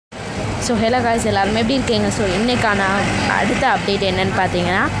So hello guys, எல்லாருமே எப்படி இருக்கீங்க? ஸோ இன்றைக்கான அடுத்த அப்டேட் என்னென்னு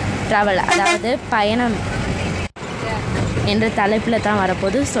பார்த்தீங்கன்னா ட்ராவல், அதாவது பயணம் என்ற தலைப்பில் தான்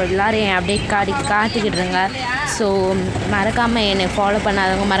வரப்போகுது. ஸோ எல்லோரும் என் அப்டேட் காத்துக்கிட்டு இருங்க. ஸோ மறக்காமல் என்னை ஃபாலோ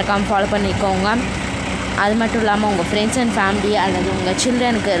பண்ணாதவங்க மறக்காமல் ஃபாலோ பண்ணிக்கோங்க. அது மட்டும் இல்லாமல் உங்கள் ஃப்ரெண்ட்ஸ் அண்ட் ஃபேமிலி அல்லது உங்கள்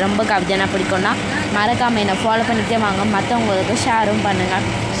சில்ட்ரனுக்கு ரொம்ப கவிதைனா பிடிக்கும்னா மறக்காமல் என்னை ஃபாலோ பண்ணிகிட்டே வாங்க. மற்றவங்களுக்கு ஷேரும் பண்ணுங்கள்.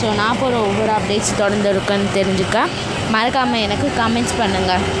 ஸோ நான் போகிற ஒவ்வொரு அப்டேட்ஸ் தொடர்ந்து இருக்குன்னு தெரிஞ்சுக்க மறக்காமல் எனக்கு கமெண்ட்ஸ்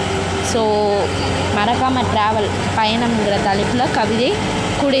பண்ணுங்கள். ஸோ மறக்காமல் ட்ராவல் பயணம்ங்கிற தலைப்பில் கவிதை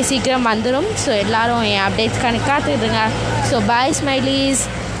கூடிய சீக்கிரம் வந்துடும். ஸோ எல்லோரும் என் அப்டேட்ஸ்க்கான காத்துக்கிட்டுருங்க. So bye smileys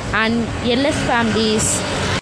and LSfamilies.